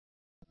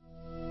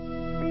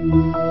The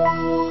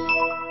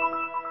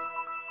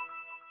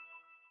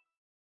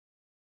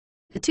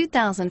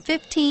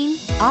 2015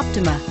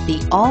 Optima.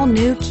 The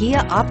all-new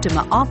Kia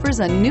Optima offers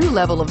a new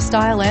level of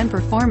style and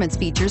performance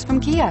features from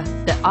Kia.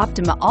 The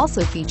Optima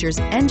also features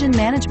engine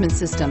management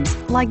systems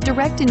like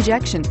direct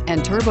injection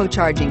and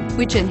turbocharging,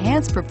 which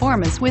enhance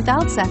performance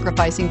without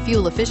sacrificing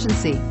fuel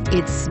efficiency.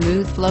 Its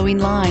smooth flowing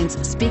lines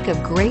speak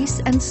of grace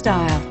and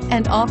style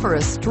and offer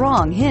a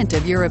strong hint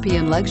of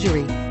European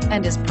luxury,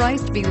 and is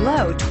priced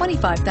below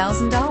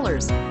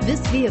 $25,000.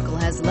 This vehicle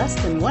has less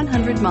than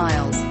 100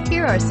 miles.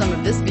 Here are some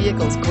of this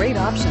vehicle's great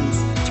options: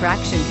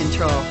 traction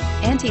control,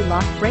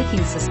 anti-lock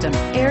braking system,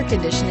 air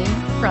conditioning,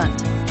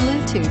 front,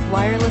 Bluetooth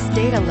wireless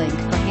data link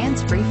for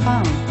hands-free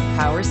phone,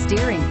 power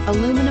steering,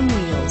 aluminum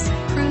wheels,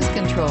 cruise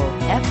control,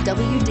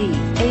 FWD,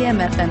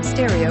 AM/FM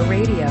stereo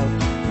radio,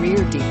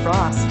 rear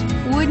defrost.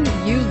 Wouldn't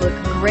you look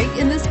great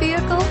in this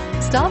vehicle?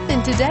 Stop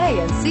in today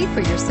and see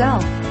for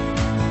yourself.